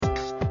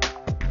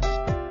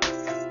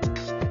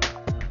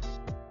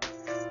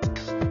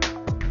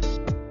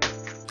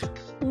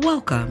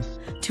Welcome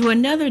to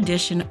another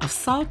edition of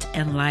Salt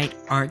and Light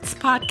Arts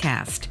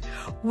Podcast,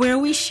 where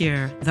we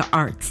share the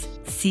arts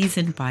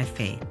seasoned by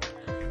faith.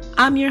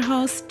 I'm your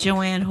host,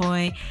 Joanne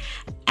Hoy,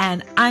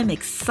 and I'm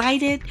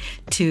excited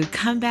to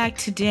come back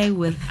today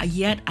with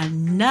yet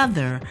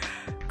another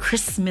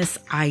Christmas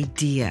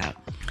idea.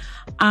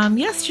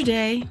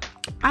 Yesterday,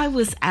 I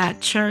was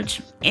at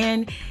church,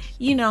 and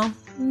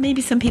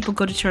maybe some people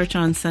go to church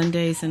on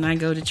Sundays, and I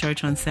go to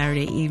church on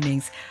Saturday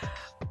evenings,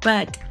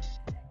 but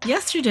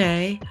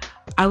yesterday,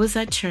 I was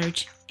at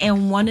church,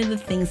 and one of the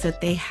things that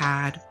they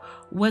had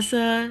was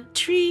a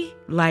tree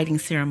lighting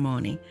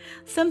ceremony.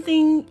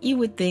 Something you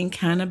would think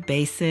kind of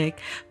basic,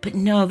 but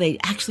no, they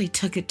actually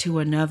took it to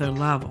another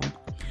level.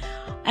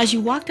 As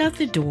you walked out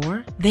the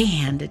door, they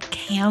handed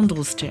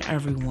candles to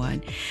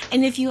everyone.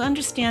 And if you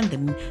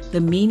understand the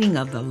meaning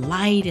of the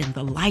light and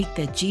the light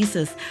that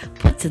Jesus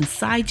puts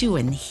inside you,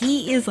 and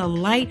He is a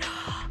light,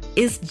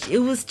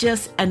 it was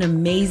just an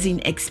amazing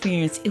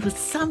experience. It was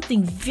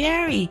something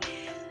very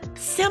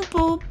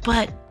simple,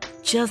 but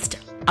just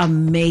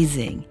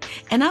amazing.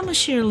 And I'm going to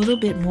share a little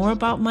bit more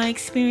about my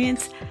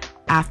experience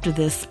after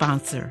this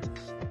sponsor.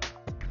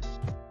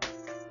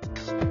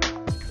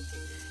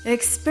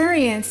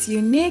 Experience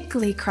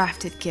uniquely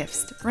crafted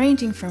gifts,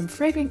 ranging from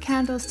fragrant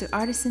candles to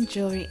artisan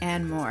jewelry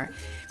and more.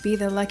 Be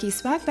the lucky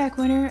swag bag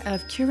winner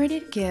of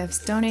curated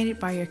gifts donated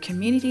by your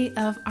community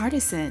of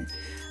artisan.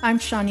 I'm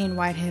Shawneen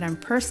Whitehead. I'm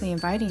personally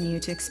inviting you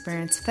to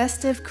experience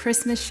festive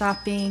Christmas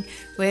shopping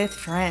with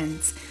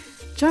friends.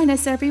 Join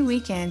us every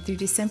weekend through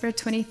December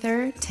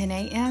 23rd, 10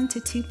 a.m. to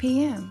 2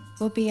 p.m.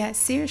 We'll be at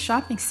Sears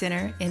Shopping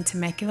Center in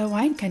Temecula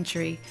Wine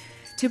Country.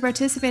 To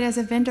participate as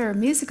a vendor or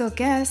musical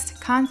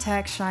guest,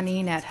 contact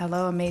Shawneen at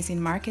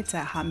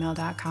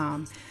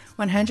helloamazingmarkets@hotmail.com.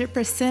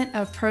 100%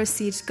 of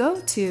proceeds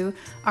go to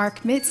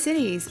ARC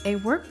Mid-Cities, a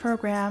work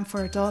program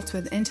for adults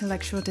with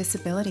intellectual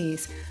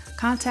disabilities.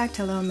 Contact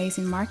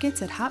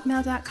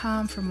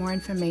helloamazingmarkets@hotmail.com for more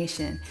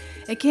information.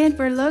 Again,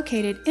 we're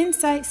located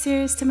inside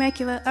Sears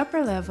Temecula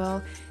Upper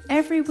Level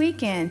every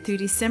weekend through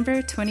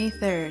December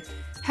 23rd.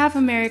 Have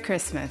a Merry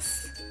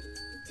Christmas.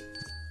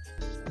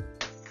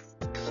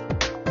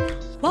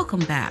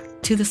 Welcome back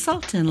to the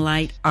Salt and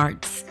Light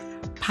Arts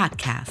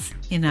Podcast,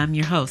 and I'm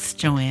your host,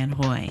 Joanne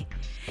Hoy.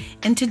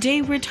 And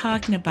today we're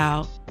talking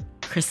about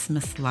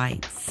Christmas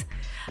lights.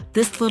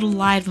 This little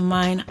light of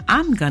mine,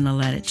 I'm gonna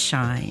let it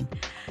shine.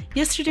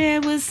 Yesterday I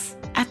was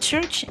at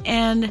church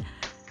and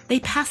they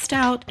passed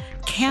out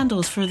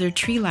candles for their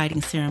tree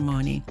lighting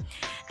ceremony.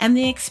 And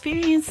the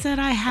experience that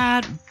I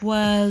had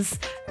was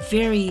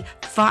very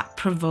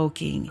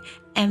thought-provoking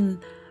and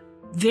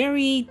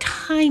very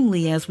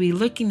timely as we're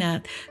looking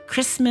at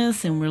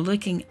Christmas and we're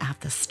looking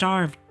at the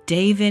Star of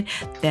David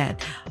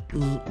that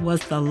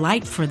was the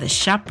light for the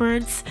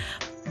shepherds,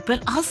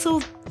 but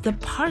also the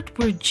part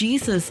where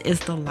Jesus is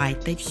the light,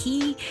 that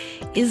He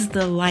is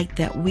the light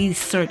that we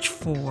search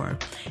for.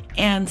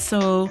 And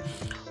so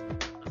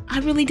I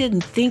really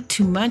didn't think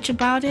too much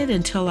about it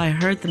until I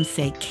heard them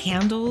say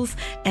candles,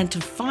 and to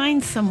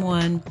find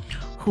someone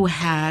who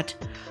had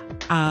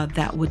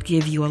that would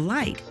give you a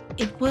light.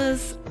 It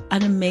was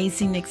an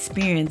amazing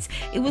experience.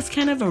 It was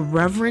kind of a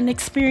reverent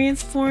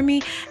experience for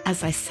me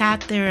as I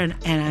sat there and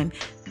I'm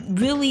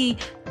really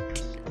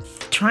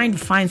trying to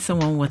find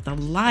someone with a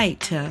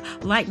light to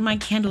light my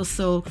candle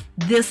so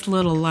this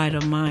little light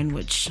of mine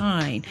would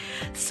shine.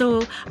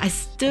 So I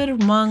stood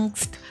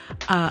amongst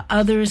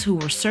others who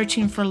were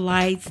searching for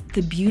lights.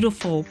 The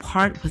beautiful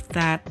part was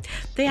that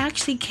they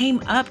actually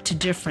came up to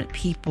different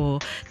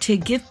people to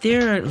get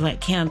their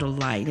candle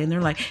light, and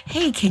they're like,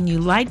 hey, can you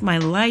light my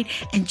light?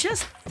 And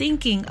just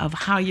thinking of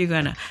how you're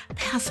going to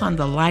pass on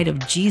the light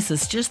of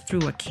Jesus just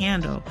through a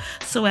candle.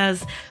 So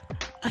as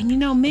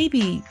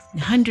maybe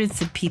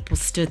hundreds of people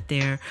stood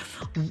there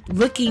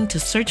looking to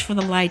search for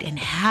the light and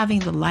having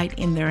the light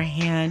in their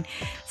hand.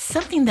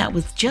 Something that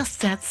was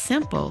just that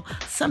simple,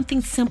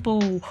 something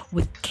simple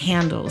with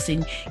candles.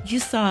 And you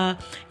saw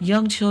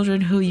young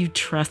children who you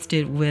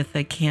trusted with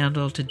a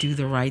candle to do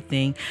the right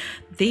thing.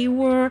 They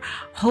were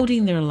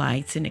holding their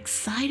lights and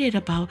excited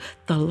about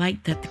the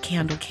light that the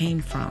candle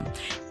came from.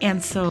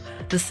 And so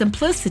the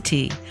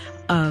simplicity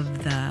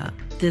of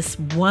this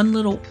one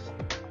little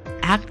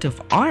act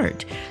of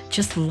art,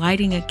 just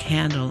lighting a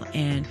candle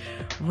and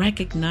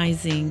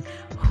recognizing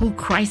who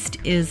Christ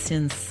is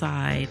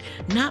inside.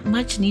 Not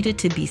much needed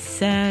to be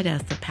said,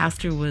 as the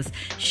pastor was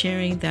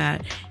sharing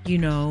that,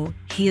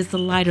 He is the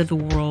light of the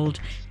world.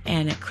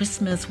 And at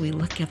Christmas, we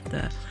look at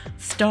the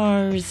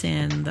stars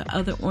and the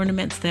other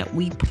ornaments that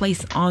we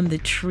place on the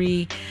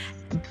tree.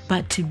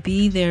 But to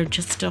be there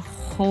just to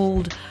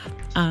hold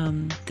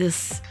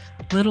this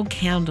little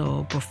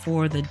candle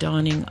before the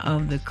dawning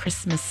of the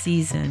Christmas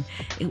season,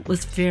 it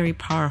was very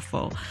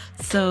powerful.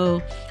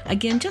 So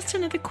again, just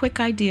another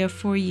quick idea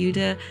for you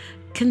to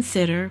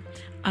consider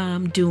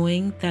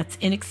doing that's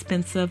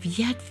inexpensive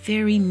yet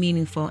very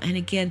meaningful. And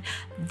again,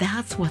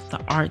 that's what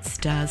the arts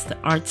does. The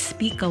arts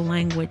speak a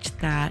language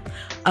that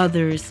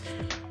others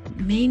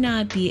may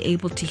not be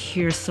able to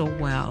hear so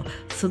well.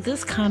 So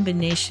this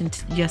combination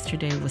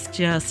yesterday was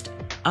just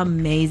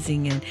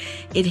amazing. And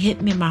it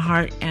hit me in my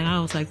heart. And I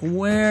was like,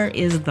 where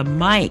is the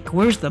mic?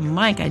 Where's the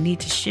mic? I need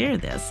to share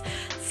this.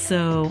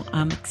 So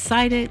I'm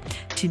excited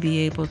to be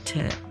able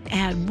to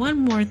add one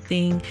more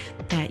thing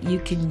that you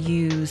can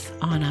use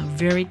on a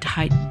very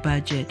tight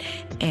budget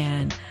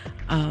and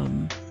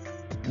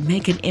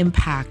make an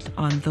impact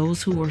on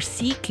those who are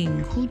seeking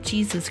who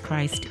Jesus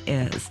Christ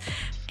is.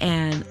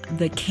 And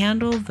the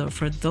candle,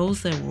 for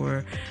those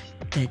that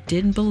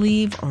didn't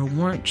believe or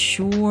weren't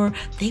sure,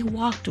 they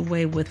walked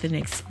away with an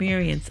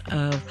experience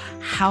of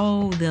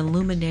how the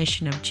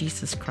illumination of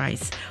Jesus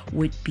Christ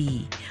would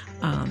be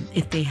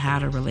if they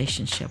had a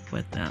relationship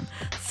with them.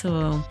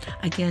 So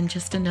again,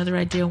 just another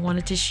idea I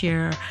wanted to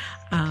share.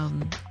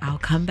 I'll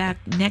come back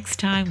next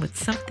time with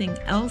something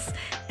else.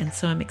 And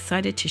so I'm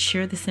excited to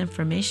share this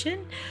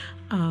information.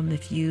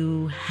 If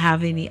you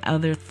have any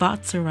other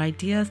thoughts or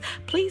ideas,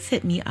 please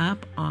hit me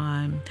up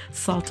on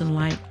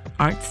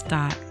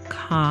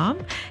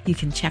saltandlightarts.com. You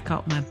can check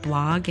out my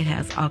blog. It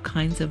has all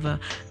kinds of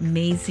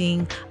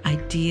amazing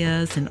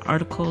ideas and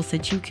articles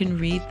that you can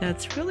read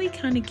that's really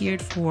kind of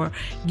geared for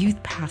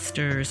youth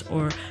pastors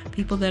or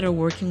people that are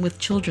working with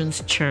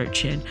children's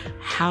church and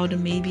how to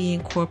maybe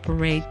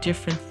incorporate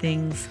different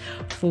things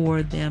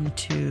for them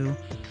to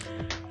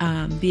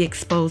be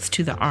exposed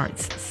to the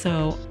arts.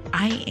 So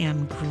I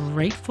am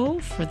grateful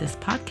for this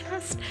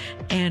podcast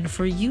and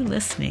for you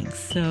listening.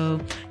 So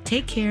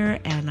take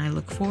care, and I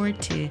look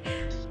forward to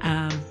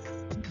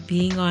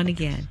being on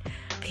again.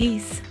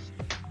 Peace.